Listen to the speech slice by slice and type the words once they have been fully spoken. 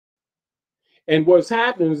And what's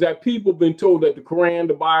happening is that people have been told that the Quran,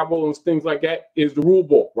 the Bible, and things like that is the rule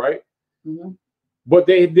book, right? Mm-hmm. But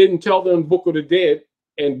they didn't tell them Book of the Dead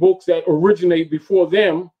and books that originate before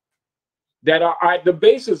them that are at the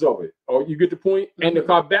basis of it. Or you get the point? Mm-hmm. And the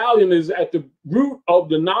Kabbalion is at the root of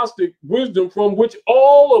the Gnostic wisdom from which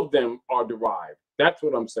all of them are derived. That's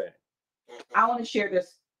what I'm saying. I want to share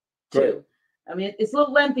this too. I mean, it's a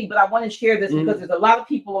little lengthy, but I want to share this because there's a lot of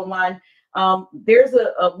people online. There's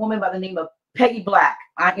a woman by the name of Peggy Black.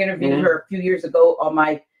 I interviewed her a few years ago on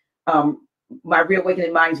my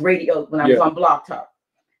Reawakening Minds radio when I was on Blog Talk.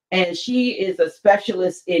 And she is a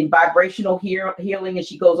specialist in vibrational healing, and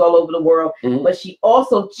she goes all over the world. But she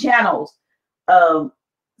also channels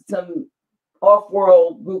some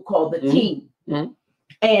off-world group called the Team.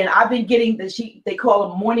 And I've been getting they call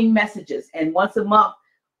them morning messages. And once a month,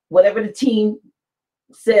 whatever the Team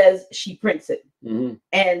says, she prints it.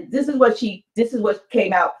 And this is what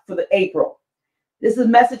came out for the April. This is a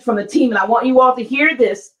message from the Team. And I want you all to hear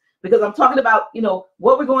this, because I'm talking about,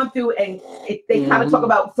 what we're going through, and they kind of talk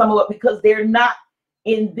about some of it because they're not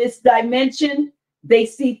in this dimension. They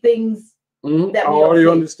see things that we already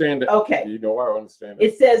understand. That. Okay. I understand that.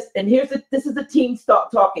 It says, and this is the Team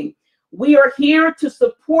talking. We are here to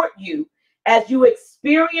support you as you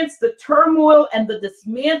experience the turmoil and the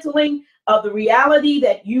dismantling of the reality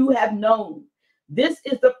that you have known. This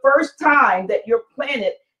is the first time that your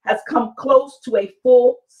planet has come close to a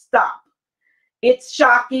full stop. It's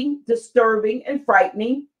shocking, disturbing, and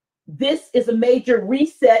frightening. This is a major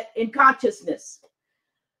reset in consciousness.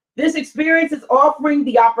 This experience is offering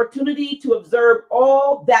the opportunity to observe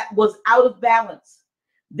all that was out of balance.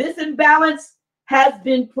 This imbalance has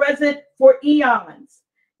been present for eons.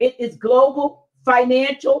 It is global,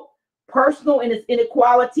 financial, personal in its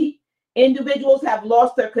inequality. Individuals have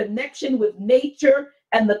lost their connection with nature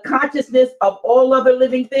and the consciousness of all other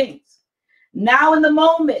living things. Now, in the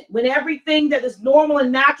moment when everything that is normal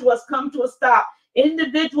and natural has come to a stop,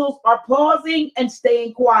 individuals are pausing and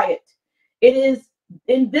staying quiet. It is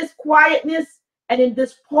in this quietness and in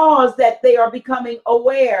this pause that they are becoming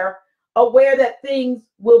aware that things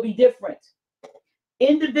will be different.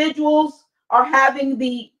 Individuals are having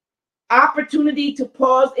the opportunity to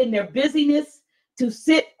pause in their busyness, to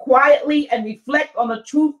sit quietly and reflect on the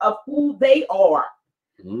truth of who they are.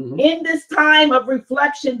 In this time of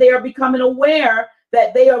reflection, they are becoming aware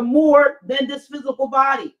that they are more than this physical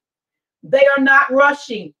body. They are not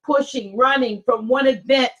rushing, pushing, running from one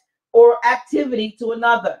event or activity to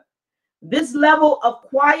another. This level of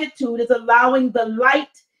quietude is allowing the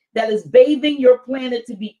light that is bathing your planet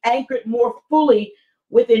to be anchored more fully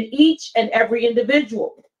within each and every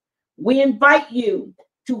individual. We invite you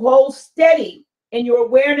to hold steady in your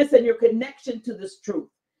awareness and your connection to this truth.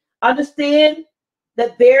 Understand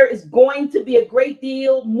that there is going to be a great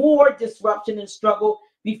deal more disruption and struggle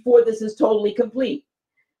before this is totally complete.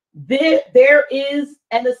 There is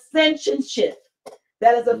an ascension shift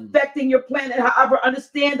that is affecting your planet. However,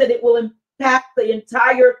 understand that it will impact the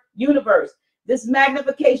entire universe. This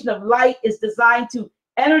magnification of light is designed to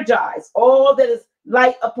energize all that is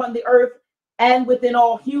light upon the earth and within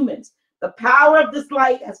all humans. The power of this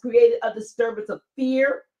light has created a disturbance of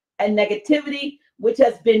fear and negativity, which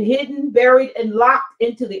has been hidden, buried, and locked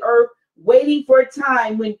into the earth, waiting for a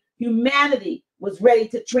time when humanity was ready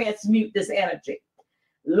to transmute this energy.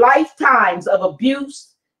 Lifetimes of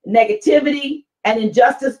abuse, negativity, and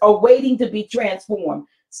injustice are waiting to be transformed.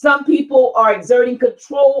 Some people are exerting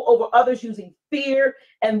control over others using fear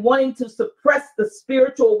and wanting to suppress the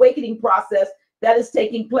spiritual awakening process that is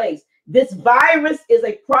taking place. This virus is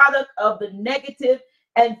a product of the negative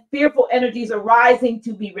and fearful energies arising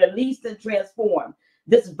to be released and transformed.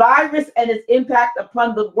 This virus and its impact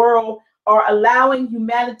upon the world are allowing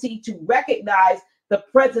humanity to recognize the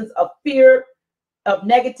presence of fear, of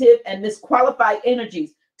negative and misqualified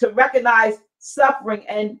energies, to recognize suffering,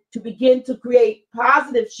 and to begin to create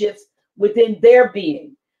positive shifts within their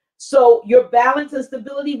being. So your balance and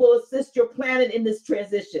stability will assist your planet in this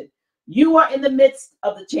transition. You are in the midst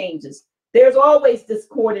of the changes. There's always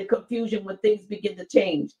discord and confusion when things begin to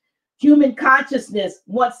change. Human consciousness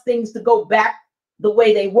wants things to go back the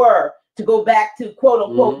way they were, to go back to quote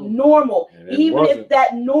unquote normal, even if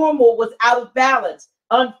that normal was out of balance,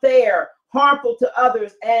 unfair, harmful to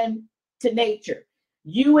others and to nature.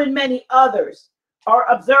 You and many others are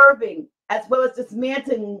observing, as well as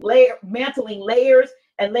dismantling layers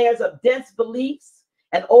and layers of dense beliefs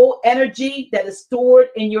and old energy that is stored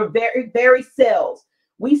in your very cells.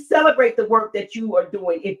 We celebrate the work that you are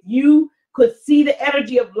doing. If you could see the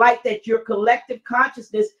energy of light that your collective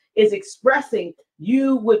consciousness is expressing,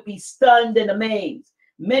 you would be stunned and amazed.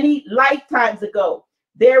 Many lifetimes ago,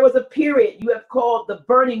 There was a period you have called the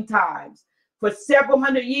burning times. For several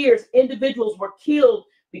hundred years, individuals were killed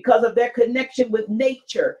because of their connection with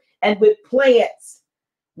nature and with plants.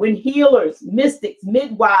 When healers, mystics,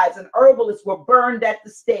 midwives, and herbalists were burned at the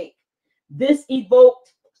stake. This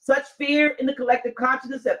evoked such fear in the collective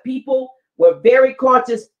consciousness that people were very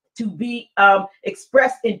cautious to be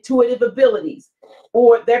express intuitive abilities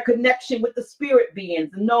or their connection with the spirit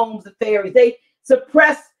beings, the gnomes, the fairies. They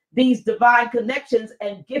suppressed these divine connections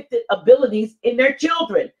and gifted abilities in their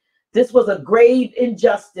children. This was a grave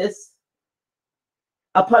injustice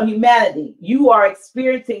upon humanity. You are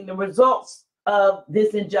experiencing the results of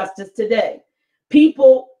this injustice today.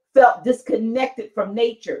 People felt disconnected from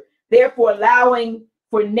nature, therefore allowing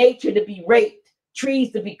for nature to be raped,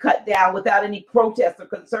 trees to be cut down without any protest or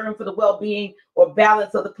concern for the well-being or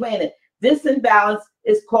balance of the planet. This imbalance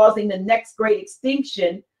is causing the next great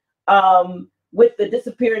extinction with the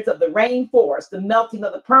disappearance of the rainforest, the melting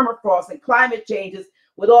of the permafrost, and climate changes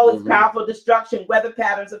with all its powerful destruction, weather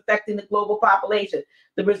patterns affecting the global population.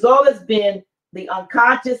 The result has been the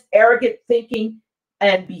unconscious, arrogant thinking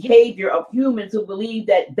and behavior of humans who believe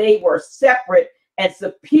that they were separate and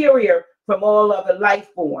superior from all other life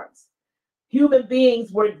forms. Human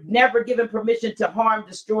beings were never given permission to harm,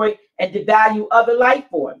 destroy, and devalue other life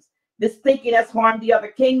forms. This thinking has harmed the other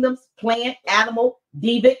kingdoms, plant, animal,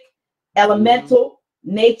 devic, elemental,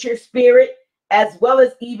 nature, spirit, as well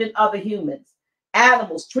as even other humans.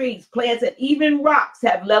 Animals, trees, plants, and even rocks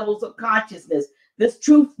have levels of consciousness. This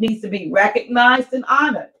truth needs to be recognized and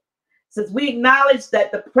honored. Since we acknowledge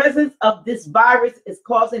that the presence of this virus is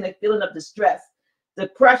causing a feeling of distress,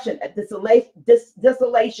 depression,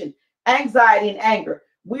 desolation, anxiety, and anger,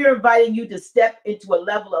 we are inviting you to step into a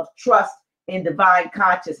level of trust in divine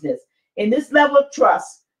consciousness. In this level of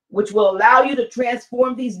trust, which will allow you to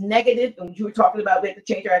transform these negative, and you were talking about, we have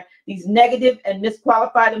to change these negative and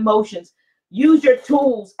misqualified emotions. Use your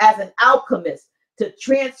tools as an alchemist to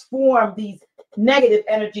transform these negative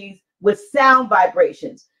energies with sound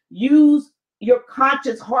vibrations. Use your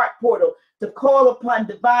conscious heart portal to call upon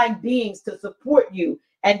divine beings to support you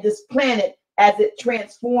and this planet as it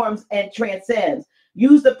transforms and transcends.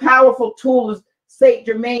 Use the powerful tools, Saint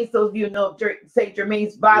Germain's, those of you who know Saint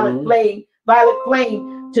Germain's violet flame,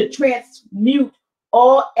 to transmute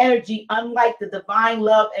all energy, unlike the divine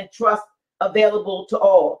love and trust available to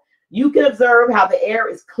all. You can observe how the air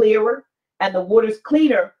is clearer and the water is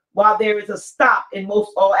cleaner while there is a stop in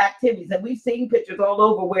most all activities. And we've seen pictures all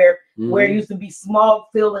over where it used to be smog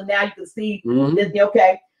filled, and now you can see this,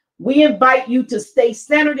 okay. We invite you to stay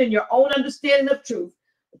centered in your own understanding of truth.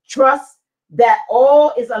 Trust that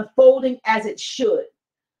all is unfolding as it should.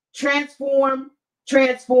 Transform,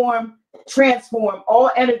 transform, transform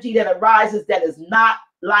all energy that arises that is not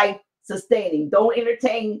life sustaining. Don't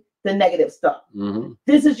entertain the negative stuff.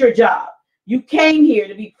 This is your job. You came here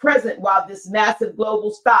to be present while this massive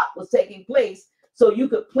global stop was taking place, so you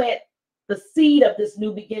could plant the seed of this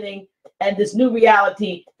new beginning and this new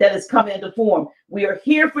reality that is coming into form. We are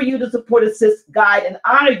here for you to support, assist, guide, and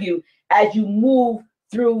honor you as you move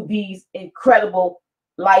through these incredible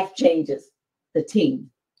life changes. The team.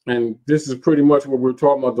 And this is pretty much what we were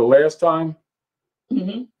talking about the last time.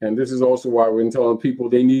 And this is also why we're telling people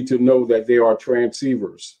they need to know that they are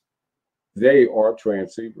transceivers. They are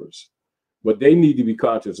transceivers, but they need to be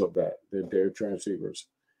conscious of that they're transceivers.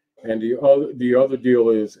 And the other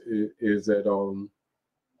deal is that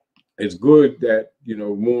it's good that, you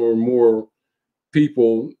know, more and more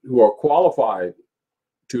people who are qualified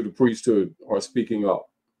to the priesthood are speaking up.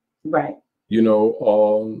 Right. You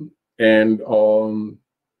know,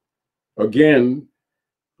 again,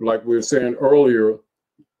 like we were saying earlier,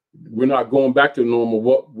 we're not going back to normal.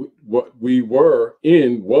 What we were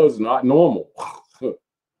in was not normal.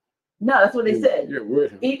 No, that's what they said. Yeah,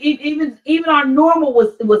 even our normal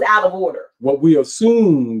was out of order. What we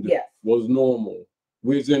assumed was normal.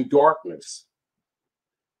 We was in darkness.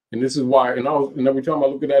 And this is why, and every time I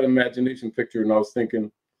look at that imagination picture, and I was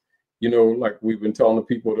thinking, you know, like we've been telling the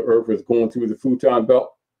people, the earth is going through the futon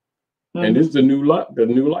belt. And this is the new light.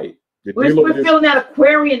 We're feeling that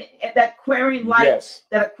Aquarian light,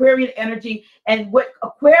 that Aquarian energy. And what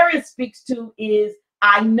Aquarius speaks to is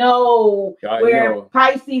I know.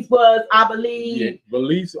 Pisces was, I believe. Yeah,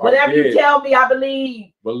 beliefs are whatever dead. You tell me, I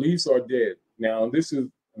believe. Beliefs are dead. Now, this is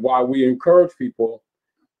why we encourage people,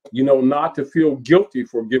 you know, not to feel guilty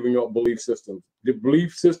for giving up belief systems. The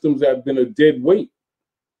belief systems have been a dead weight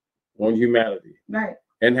on humanity. Right.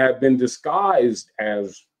 And have been disguised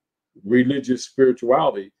as religious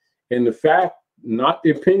spirituality. And the fact, not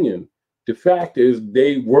the opinion, the fact is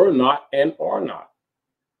they were not and are not.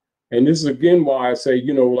 And this is again why I say,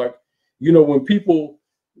 you know, like, you know, when people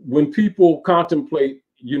when people contemplate,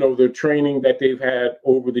 you know, the training that they've had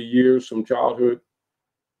over the years from childhood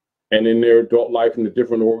and in their adult life in the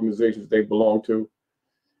different organizations they belong to,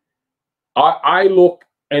 I look,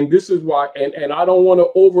 and this is why, and I don't want to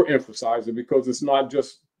overemphasize it because it's not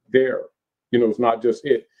just there, you know, it's not just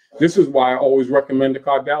it. This is why I always recommend the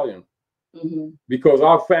Kybalion, because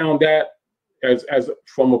I found that as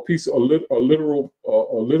from a piece of a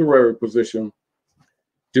literary position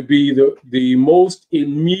to be the most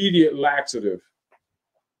immediate laxative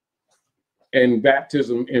and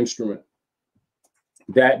baptism instrument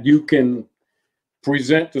that you can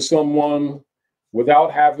present to someone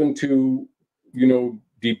without having to, you know,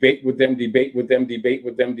 debate with them,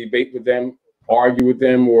 argue with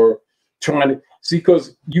them, or trying to see,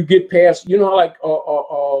 because you get past, you know, like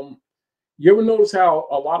you ever notice how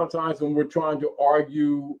a lot of times when we're trying to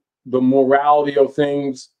argue the morality of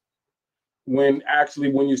things, when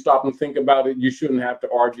actually when you stop and think about it, you shouldn't have to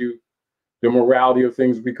argue the morality of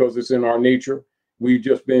things because it's in our nature. We've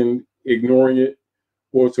just been ignoring it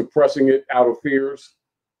or suppressing it out of fears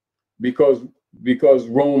because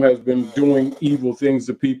Rome has been doing evil things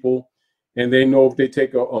to people, and they know if they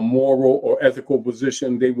take a moral or ethical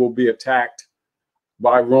position, they will be attacked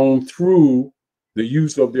by Rome through the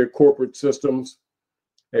use of their corporate systems,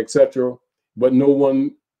 etc. But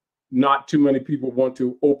not too many people want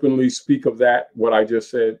to openly speak of that, what I just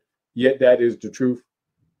said, yet that is the truth.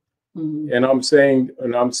 And I'm saying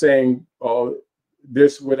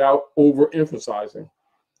this without overemphasizing.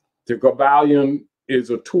 The Kybalion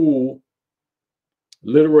is a tool,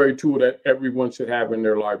 literary tool that everyone should have in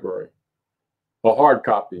their library, a hard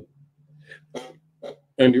copy,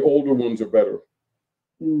 and the older ones are better.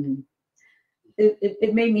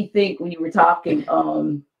 It made me think when you were talking. I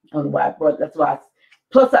don't know why I brought. That's why.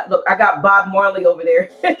 Plus, look, I got Bob Marley over there.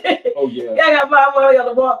 Oh yeah. Yeah, I got Bob Marley on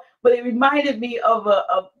the wall. But it reminded me of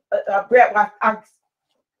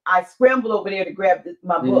I scrambled over there to grab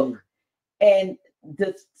my book, and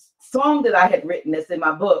the song that I had written that's in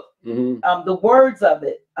my book, the words of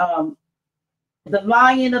it, the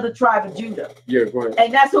Lion of the tribe of Judah. Yeah, go ahead.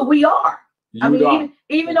 And that's who we are. I mean,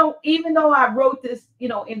 even though I wrote this, you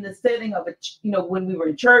know, in the setting of you know, when we were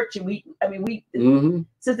in church, and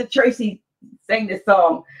Sister Tracy sang this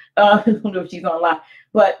song. I don't know if she's online,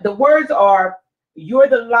 but the words are, "You're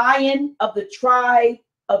the Lion of the tribe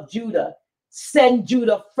of Judah. Send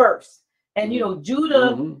Judah first." And you know,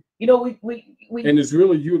 Judah, you know, we and it's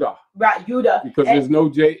really Judah, right? Judah, because there's no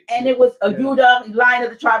J. And it was a Judah, Lion of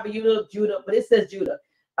the tribe of Judah, but it says Judah.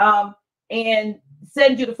 And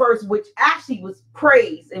send Judah first, which actually was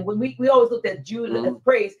praise. And when we always looked at Judah as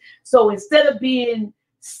praise. So instead of being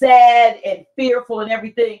sad and fearful and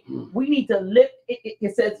everything, we need to lift.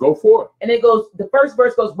 It says, "Go for it." And it goes. The first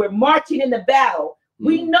verse goes, "We're marching in the battle.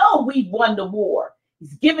 We know we've won the war.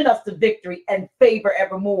 He's given us the victory and favor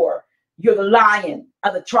evermore. You're the Lion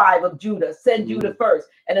of the tribe of Judah. Send Judah first."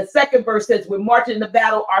 And the second verse says, "We're marching in the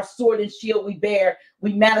battle. Our sword and shield we bear.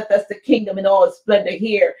 We manifest the kingdom in all its splendor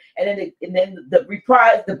here." And then the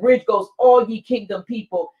reprise, the bridge goes, "All ye kingdom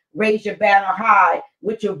people, raise your banner high.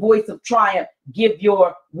 With your voice of triumph, give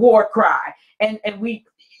your war cry." And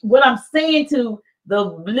what I'm saying to the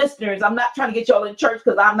listeners, I'm not trying to get y'all in church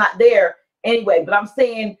because I'm not there anyway, but I'm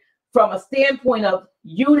saying from a standpoint of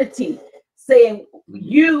unity, saying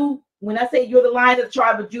when I say you're the Lion of the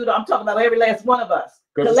tribe of Judah, I'm talking about every last one of us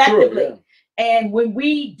collectively. True, yeah. And when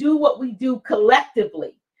we do what we do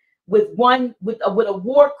collectively with a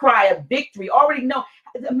war cry of victory, already know.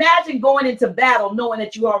 Imagine going into battle knowing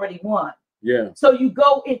that you already won. Yeah. So you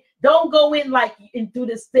go in, don't go in like into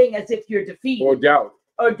this thing as if you're defeated or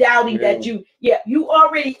doubting that you've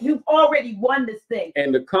already won this thing.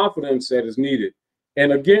 And the confidence that is needed.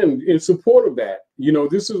 And again, in support of that, you know,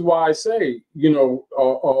 this is why I say, you know,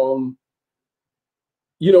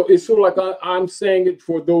 it's sort of like I'm saying it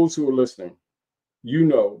for those who are listening, you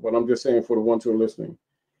know, but I'm just saying for the ones who are listening.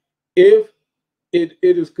 If it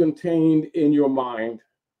is contained in your mind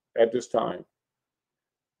at this time,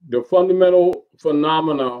 the fundamental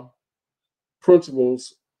phenomena,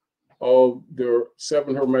 principles of the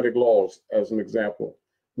 7 Hermetic laws, as an example,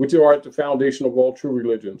 which are at the foundation of all true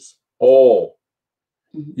religions, all.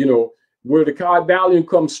 You know, where the Kybalion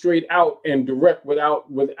comes straight out and direct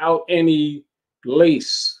without any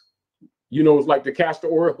lace. You know, it's like the castor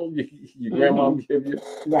oil your grandma give you.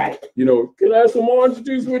 Right. You know, can I have some orange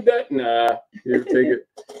juice with that? Nah, here, take it.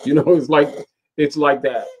 You know, it's like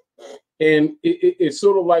that. And it's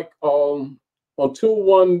sort of like until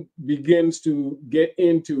one begins to get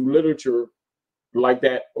into literature like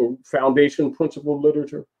that, or foundation principle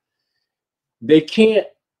literature, they can't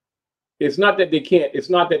It's not that they can't.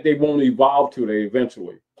 It's not that they won't evolve to it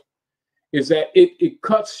eventually. Is that it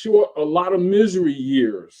cuts short a lot of misery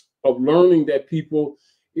years of learning that people,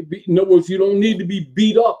 in other words, you don't need to be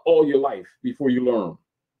beat up all your life before you learn.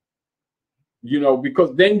 You know,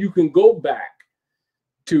 because then you can go back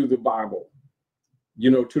to the Bible,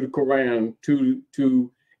 you know, to the Quran,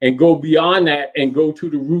 and go beyond that and go to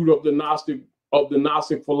the root of the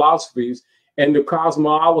Gnostic philosophies and the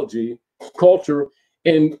cosmology, culture.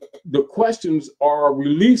 And the questions are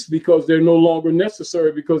released because they're no longer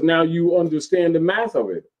necessary, because now you understand the math of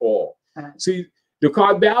it all. See, the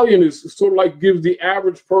Kybalion is sort of like gives the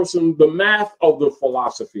average person the math of the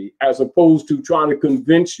philosophy, as opposed to trying to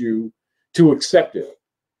convince you to accept it.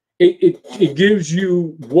 It gives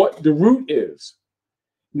you what the root is.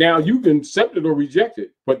 Now you can accept it or reject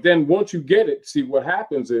it, but then once you get it, see what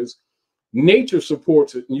happens is nature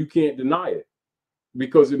supports it and you can't deny it,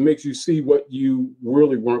 because it makes you see what you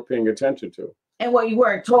really weren't paying attention to. And what you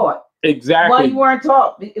weren't taught. Exactly. What you weren't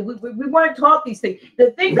taught. We weren't taught these things.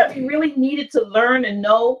 The things that we really needed to learn and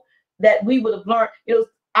know that we would have learned. It was,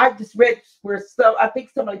 I just read where I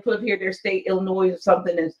think somebody put up here their state, Illinois or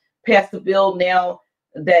something, has passed a bill now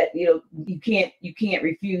that, you know, you can't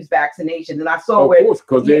refuse vaccinations. And I saw of course,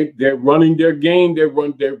 because they're running their game.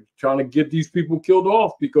 They're trying to get these people killed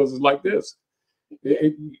off because it's like this.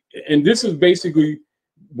 And this is basically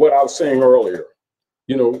what I was saying earlier.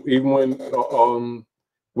 You know, even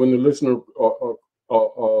when the listener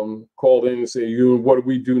called in and said, what do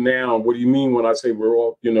we do now? What do you mean when I say we're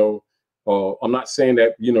all, you know, I'm not saying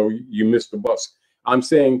that, you know, you missed the bus. I'm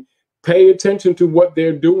saying pay attention to what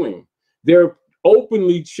they're doing. They're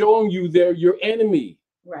openly showing you they're your enemy.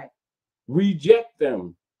 Right. Reject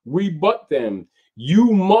them, rebut them.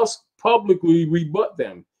 You must publicly rebut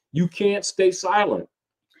them. You can't stay silent.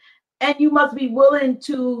 And you must be willing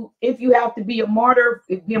to, if you have to be a martyr,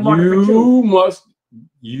 be a martyr for truth.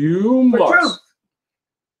 You must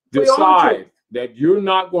decide that you're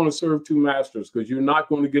not going to serve two masters, because you're not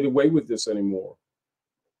going to get away with this anymore.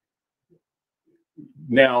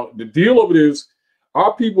 Now, the deal of it is,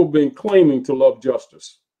 our people have been claiming to love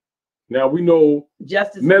justice. Now we know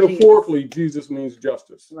justice metaphorically, Jesus means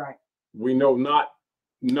justice. Right. We know not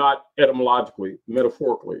etymologically,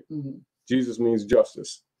 metaphorically. Mm-hmm. Jesus means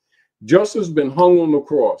justice. Justice has been hung on the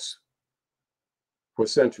cross for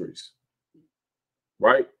centuries,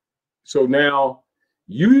 right? So now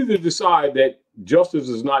you either decide that justice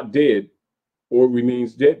is not dead or it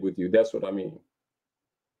remains dead with you. That's what I mean.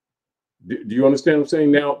 Do you understand what I'm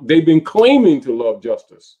saying? Now, they've been claiming to love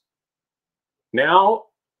justice. Now,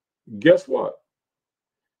 guess what?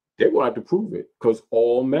 They're going to have to prove it, because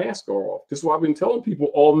all masks are off. This is why I've been telling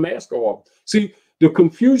people all masks are off. See, the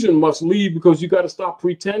confusion must leave, because you got to stop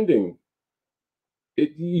pretending.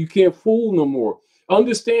 You can't fool no more.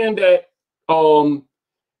 Understand that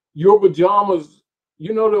your pajamas,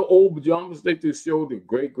 you know, the old pajamas they used to show the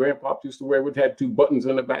great grandpa used to wear, which had 2 buttons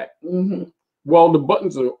in the back. Mm-hmm. Well, the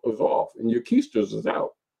buttons are off and your keisters is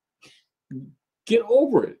out. Get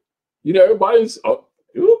over it. You know, everybody's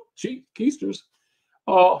cheap keisters.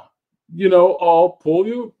 You know, pull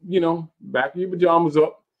you, you know, back of your pajamas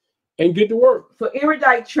up and get to work. For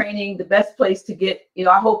erudite training, the best place to get, you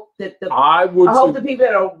know, I hope that I hope the people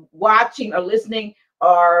that are watching or listening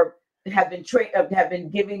have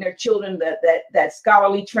been giving their children that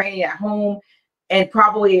scholarly training at home, and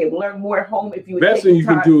probably learn more at home. If you would best thing you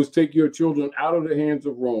can do is take your children out of the hands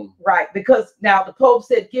of Rome. Right, because now the Pope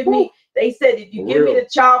said, they said, if you give me the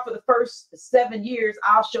child for the first 7 years,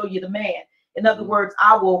 I'll show you the man. In other words,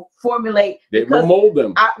 I will formulate. They will mold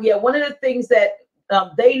them. One of the things that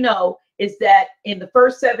they know is that in the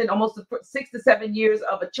first almost 6 to 7 years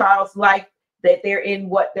of a child's life, that they're in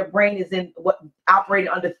what their brain is in, what operating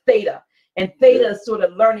under theta. And theta is sort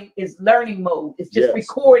of learning mode. It's just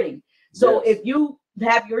recording. So if you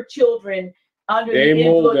have your children under the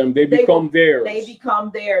influence, mold them, they become theirs. They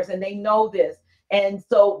become theirs, and they know this. And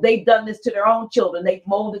so they've done this to their own children. They've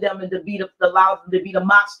molded them and allowed them to be the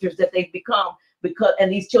monsters that they've become.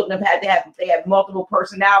 And these children have multiple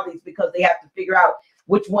personalities, because they have to figure out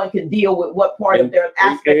which one can deal with what part of their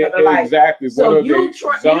aspect of their life. Exactly. So you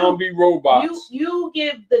zombie robots. You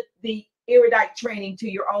give the erudite training to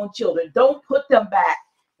your own children. Don't put them back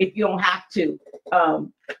if you don't have to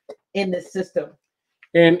in this system.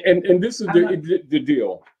 And this is the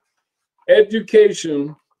deal.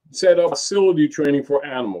 Education set up facility training for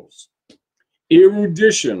animals.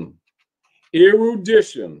 Erudition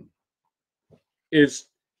is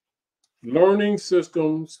learning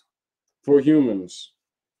systems for humans,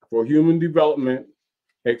 for human development,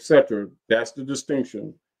 etc. That's the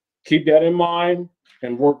distinction. Keep that in mind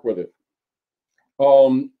and work with it.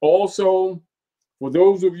 Also, for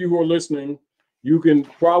those of you who are listening, you can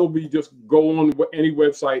probably just go on any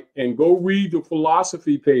website and go read the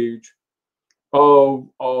philosophy page of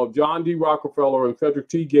John D. Rockefeller and Frederick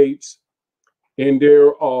T. Gates in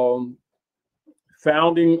their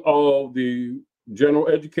founding of the General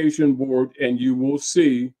Education Board, and you will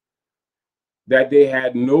see that they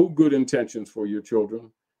had no good intentions for your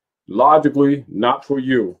children, logically not for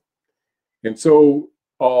you. And so,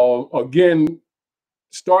 again,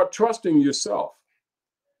 start trusting yourself,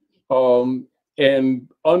 and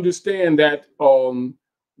understand that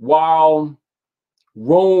while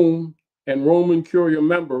Rome and Roman Curia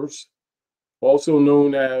members, also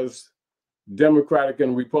known as Democratic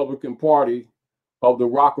and Republican Party of the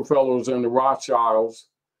Rockefellers and the Rothschilds,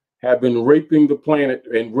 have been raping the planet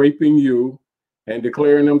and raping you and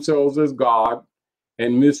declaring themselves as God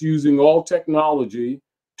and misusing all technology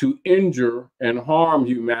to injure and harm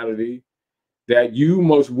humanity, that you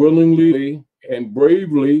must willingly and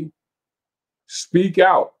bravely speak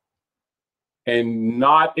out and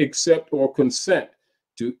not accept or consent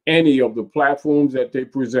to any of the platforms that they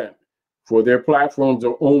present. For their platforms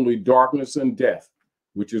are only darkness and death,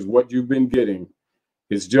 which is what you've been getting.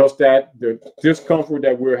 It's just that the discomfort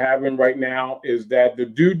that we're having right now is that the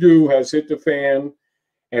doo-doo has hit the fan,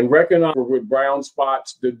 and recognize with brown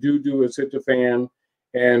spots, the doo-doo has hit the fan,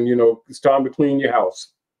 and it's time to clean your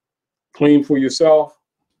house. Clean for yourself.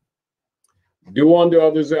 Do unto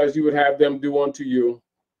others as you would have them do unto you.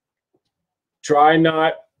 Try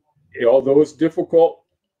not, although it's difficult,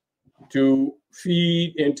 to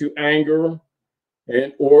feed into anger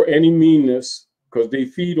or any meanness, because they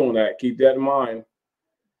feed on that. Keep that in mind.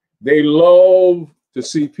 They love to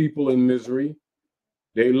see people in misery.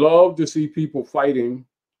 They love to see people fighting.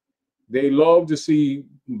 They love to see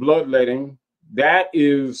bloodletting. That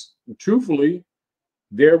is, truthfully,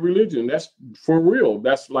 their religion. That's for real.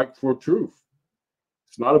 That's like for truth.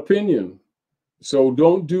 It's not opinion. So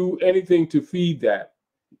don't do anything to feed that.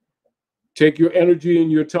 Take your energy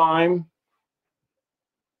and your time.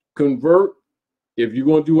 Convert. If you're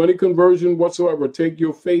going to do any conversion whatsoever, take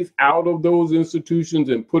your faith out of those institutions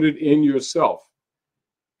and put it in yourself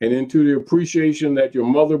and into the appreciation that your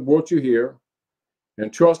mother brought you here,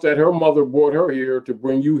 and trust that her mother brought her here to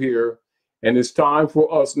bring you here. And it's time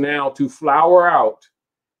for us now to flower out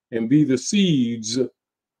and be the seeds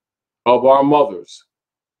of our mothers.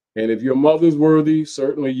 And if your mother's worthy,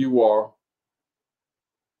 certainly you are.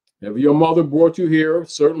 If your mother brought you here,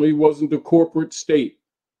 certainly wasn't the corporate state.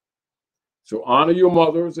 So honor your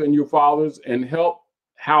mothers and your fathers and help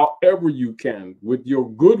however you can with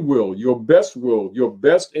your goodwill, your best will, your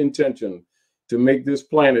best intention to make this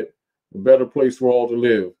planet a better place for all to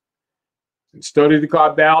live. And study the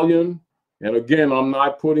Kabbalion. And again, I'm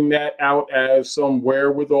not putting that out as some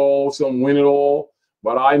wherewithal, some win-it-all,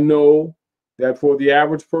 but I know that for the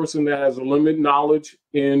average person that has a limited knowledge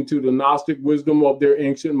into the Gnostic wisdom of their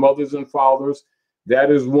ancient mothers and fathers,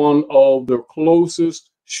 that is one of the closest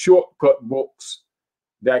shortcut books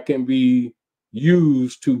that can be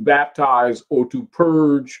used to baptize or to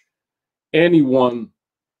purge anyone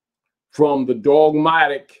from the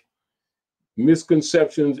dogmatic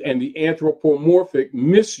misconceptions and the anthropomorphic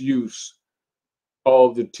misuse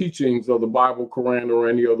of the teachings of the Bible, Quran, or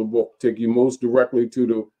any other book. Take you most directly to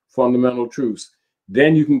the fundamental truths.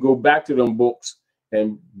 Then you can go back to them books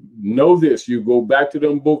and know this. You go back to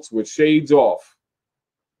them books with shades off,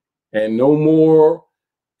 and no more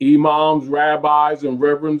imams, rabbis, and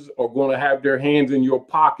reverends are going to have their hands in your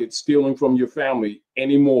pocket stealing from your family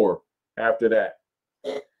anymore after that.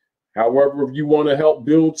 However, if you want to help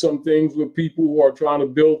build some things with people who are trying to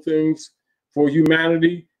build things for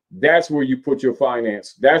humanity, that's where you put your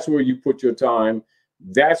finance. That's where you put your time.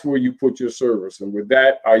 That's where you put your service. And with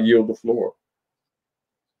that, I yield the floor.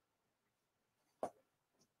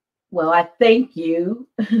 Well, I thank you,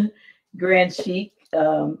 Grand Sheik.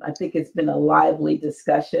 I think it's been a lively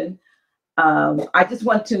discussion. I just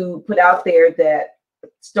want to put out there that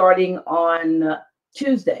starting on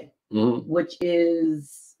Tuesday, which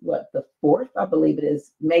is the 4th, I believe it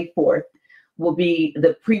is, May 4th, will be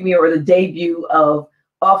the premiere or the debut of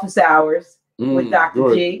Office Hours with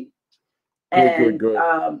Dr. G. And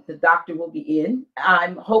the doctor will be in.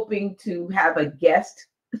 I'm hoping to have a guest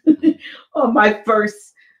on my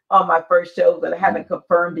first show, but I haven't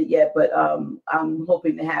confirmed it yet. But I'm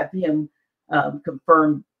hoping to have him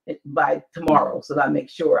confirmed by tomorrow, so that I make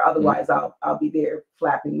sure. Otherwise, I'll be there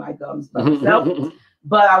flapping my gums by myself.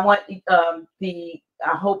 But I want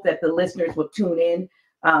I hope that the listeners will tune in.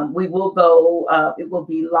 We will go. It will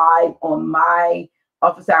be live on my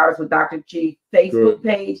Office Hours with Dr. G Facebook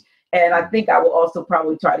page. And I think I will also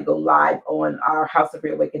probably try to go live on our House of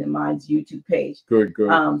Reawakening Minds YouTube page. Good.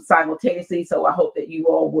 Simultaneously. So I hope that you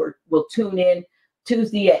all will tune in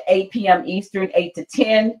Tuesday at 8 p.m. Eastern, 8 to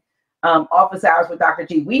 10. Office hours with Dr.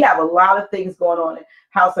 G. We have a lot of things going on in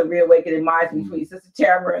House of Reawakening Minds between Sister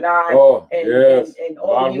Tamara and I, and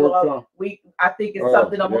all of you all. I think it's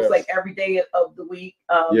something almost like every day of the week.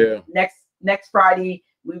 Next Friday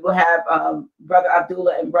we will have Brother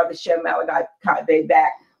Abdullah and Brother Shem Malachi Bey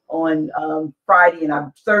back on Friday, and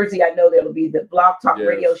on Thursday I know there will be the Blog Talk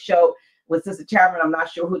Radio show with Sister Tamara. I'm not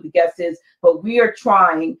sure who the guest is, but we are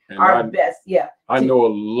trying our best. I know a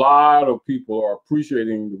lot of people are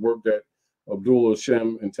appreciating the work that Abdullah,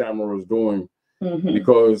 Shem, and Tamara is doing,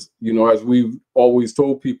 because, you know, as we've always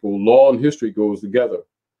told people, law and history goes together,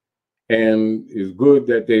 and it's good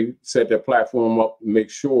that they set that platform up and make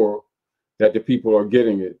sure that the people are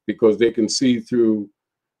getting it, because they can see through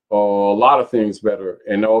a lot of things better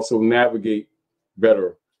and also navigate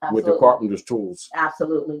better with the carpenter's tools.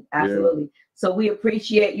 Absolutely. So we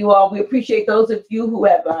appreciate you all. We appreciate those of you who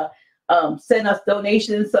have sent us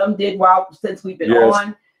donations. Some did since we've been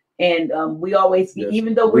on, and we always,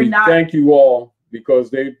 even though we're not. Thank you all, because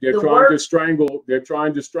they're trying to strangle. They're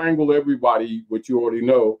trying to strangle everybody, which you already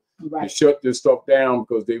know, to shut this stuff down,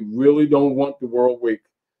 because they really don't want the world wake.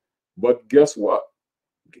 But guess what?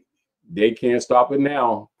 They can't stop it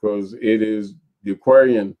now, because it is the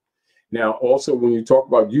Aquarian. Now, also, when you talk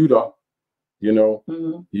about Utah, you know,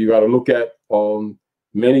 you got to look at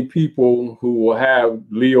many people who will have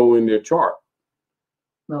Leo in their chart,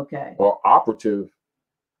 or operative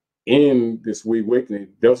in this reawakening.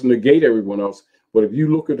 It doesn't negate everyone else, but if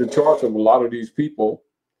you look at the charts of a lot of these people,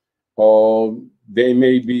 they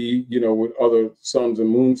may be, you know, with other suns and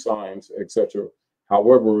moon signs, etc.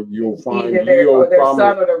 However, you'll find Leo, their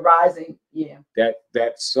sun or the rising,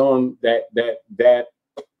 that sun, that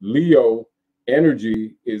Leo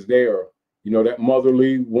energy is there. You know, that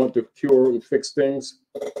motherly want to cure and fix things.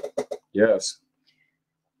 Yes.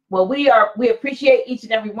 Well, we appreciate each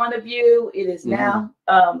and every one of you. It is now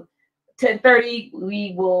 10:30.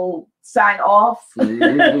 We will sign off. We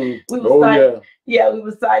will sign off. Yeah,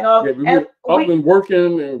 we've been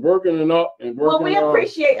working and up and working. Well, we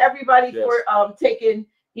appreciate everybody for taking,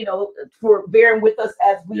 you know, for bearing with us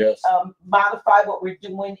as we modify what we're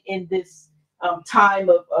doing in this time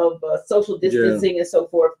of social distancing and so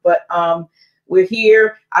forth. But we're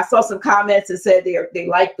here. I saw some comments that said they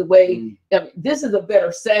like the way this is a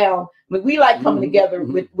better sound. I mean, we like coming together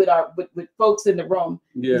with folks in the room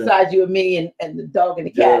besides you and me and the dog and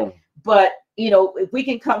the cat. But you know, if we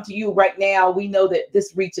can come to you right now, we know that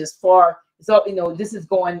this reaches far. So you know, this is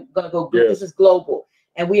gonna go good. This is global,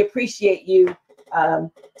 and we appreciate you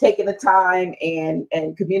taking the time and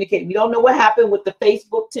communicating. We don't know what happened with the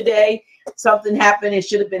Facebook today. Something happened. It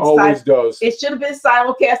should have been It should have been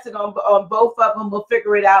simulcasted on both of them. We'll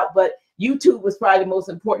figure it out. But YouTube was probably the most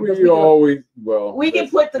important. We can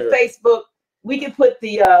put the Facebook. We can put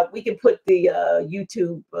the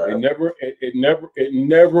YouTube. It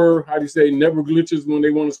never. How do you say? Never glitches when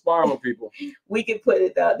they want to spy on people. We can put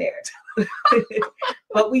it down there.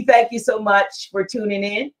 But we thank you so much for tuning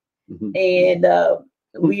in, and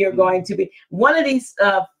we are going to be one of these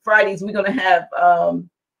Fridays. We're going to have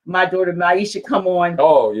my daughter Maisha come on.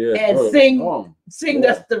 And sing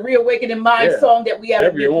us the Reawakening Minds song that we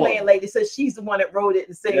haven't been playing lately. So she's the one that wrote it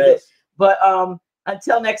and sings it. But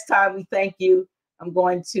until next time, we thank you. I'm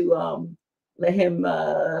going to let him,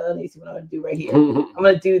 let me see what I'm going to do right here. I'm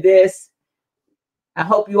going to do this. I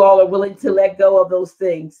hope you all are willing to let go of those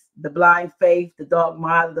things. The blind faith, the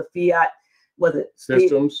dogma, the fiat, was it?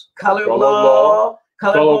 Systems, color of law,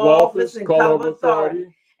 color of office, and color of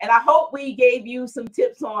authority. And I hope we gave you some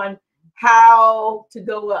tips on how to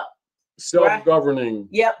go up. Self-governing. Right?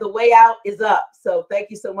 Yep, the way out is up. So thank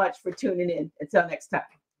you so much for tuning in. Until next time.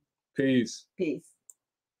 Peace. Peace.